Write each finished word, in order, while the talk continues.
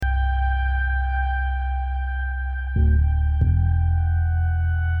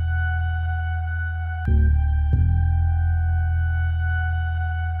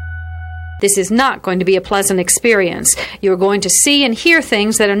This is not going to be a pleasant experience. You're going to see and hear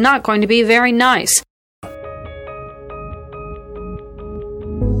things that are not going to be very nice.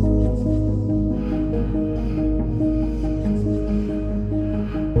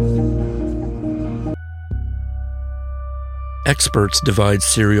 Experts divide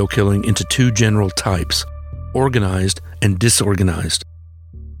serial killing into two general types, organized and disorganized.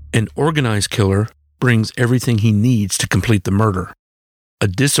 An organized killer brings everything he needs to complete the murder. A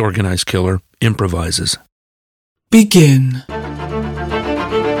disorganized killer improvises. Begin.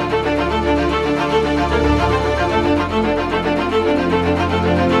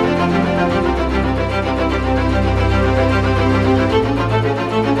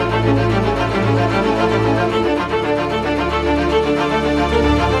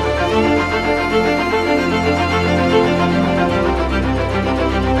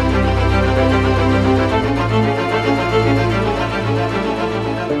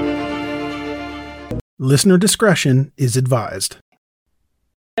 Listener discretion is advised.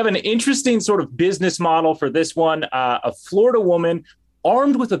 I have an interesting sort of business model for this one. A Florida woman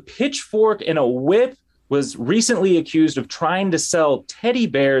armed with a pitchfork and a whip was recently accused of trying to sell teddy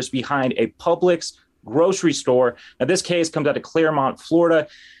bears behind a Publix grocery store. Now, this case comes out of Claremont, Florida.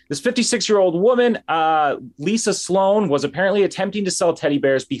 This 56-year-old woman, Lisa Sloan, was apparently attempting to sell teddy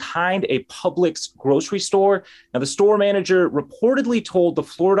bears behind a Publix grocery store. Now, the store manager reportedly told the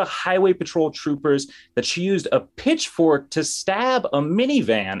Florida Highway Patrol troopers that she used a pitchfork to stab a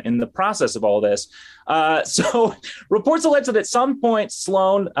minivan in the process of all this. So reports allege that at some point,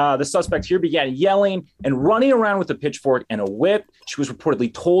 Sloan, the suspect here, began yelling and running around with a pitchfork and a whip. She was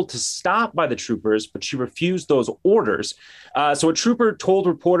reportedly told to stop by the troopers, but she refused those orders. So a trooper told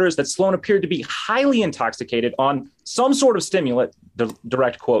reporters that Sloan appeared to be highly intoxicated on some sort of stimulant, the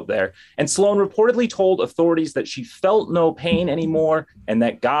direct quote there. And Sloan reportedly told authorities that she felt no pain anymore and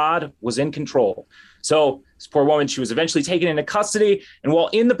that God was in control. So this poor woman, she was eventually taken into custody. And while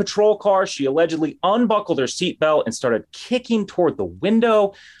in the patrol car, she allegedly unbuckled her seatbelt and started kicking toward the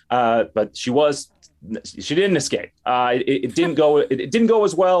window. But she didn't escape. It didn't go. It didn't go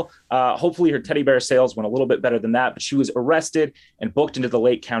as well. Hopefully, her teddy bear sales went a little bit better than that. But she was arrested and booked into the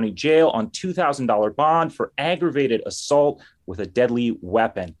Lake County Jail on $2,000 bond for aggravated assault with a deadly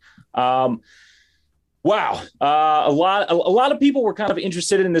weapon. Wow. A lot of people were kind of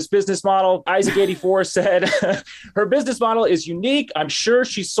interested in this business model. Isaac84 said her business model is unique. I'm sure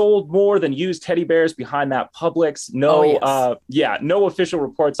she sold more than used teddy bears behind that Publix. No, no official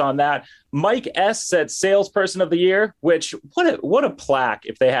reports on that. Mike S said salesperson of the year, which what a plaque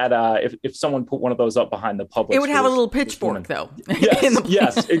if they had if someone put one of those up behind the Publix. It would have a little pitchfork though.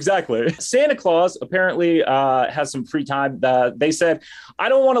 Yes, exactly. Santa Claus apparently has some free time. They said, I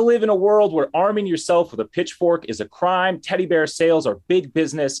don't want to live in a world where arming yourself with a pitchfork is a crime. Teddy bear sales are big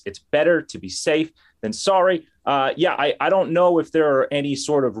business. It's better to be safe than sorry. I don't know if there are any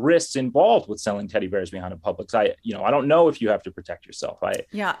sort of risks involved with selling teddy bears behind a Publix. I don't know if you have to protect yourself.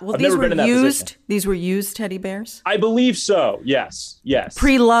 These were used teddy bears? I believe so. Yes.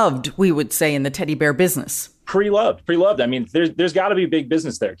 Pre-loved, we would say, in the teddy bear business. Pre-loved. I mean, there's got to be big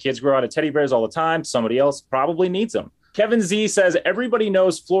business there. Kids grow out of teddy bears all the time. Somebody else probably needs them. Kevin Z says everybody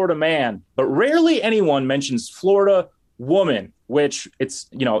knows Florida man, but rarely anyone mentions Florida woman, which it's,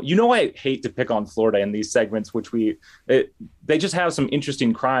 I hate to pick on Florida in these segments, they just have some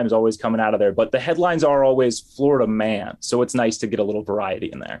interesting crimes always coming out of there, but the headlines are always Florida man. So it's nice to get a little variety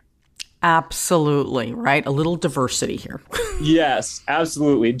in there. Absolutely, right? A little diversity here. Yes,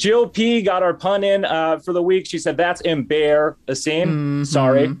 absolutely. Jill P got our pun in for the week. She said, that's embarrassing. Mm-hmm.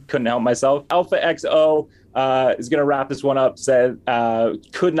 Sorry, couldn't help myself. Alpha XO is going to wrap this one up, said,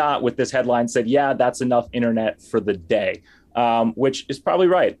 could not with this headline, said, yeah, that's enough internet for the day, which is probably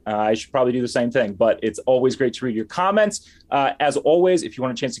right. I should probably do the same thing, but it's always great to read your comments. As always, if you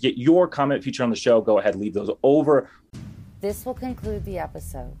want a chance to get your comment featured on the show, go ahead, leave those over. This will conclude the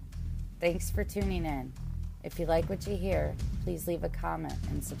episode. Thanks for tuning in. If you like what you hear, please leave a comment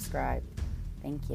and subscribe. Thank you.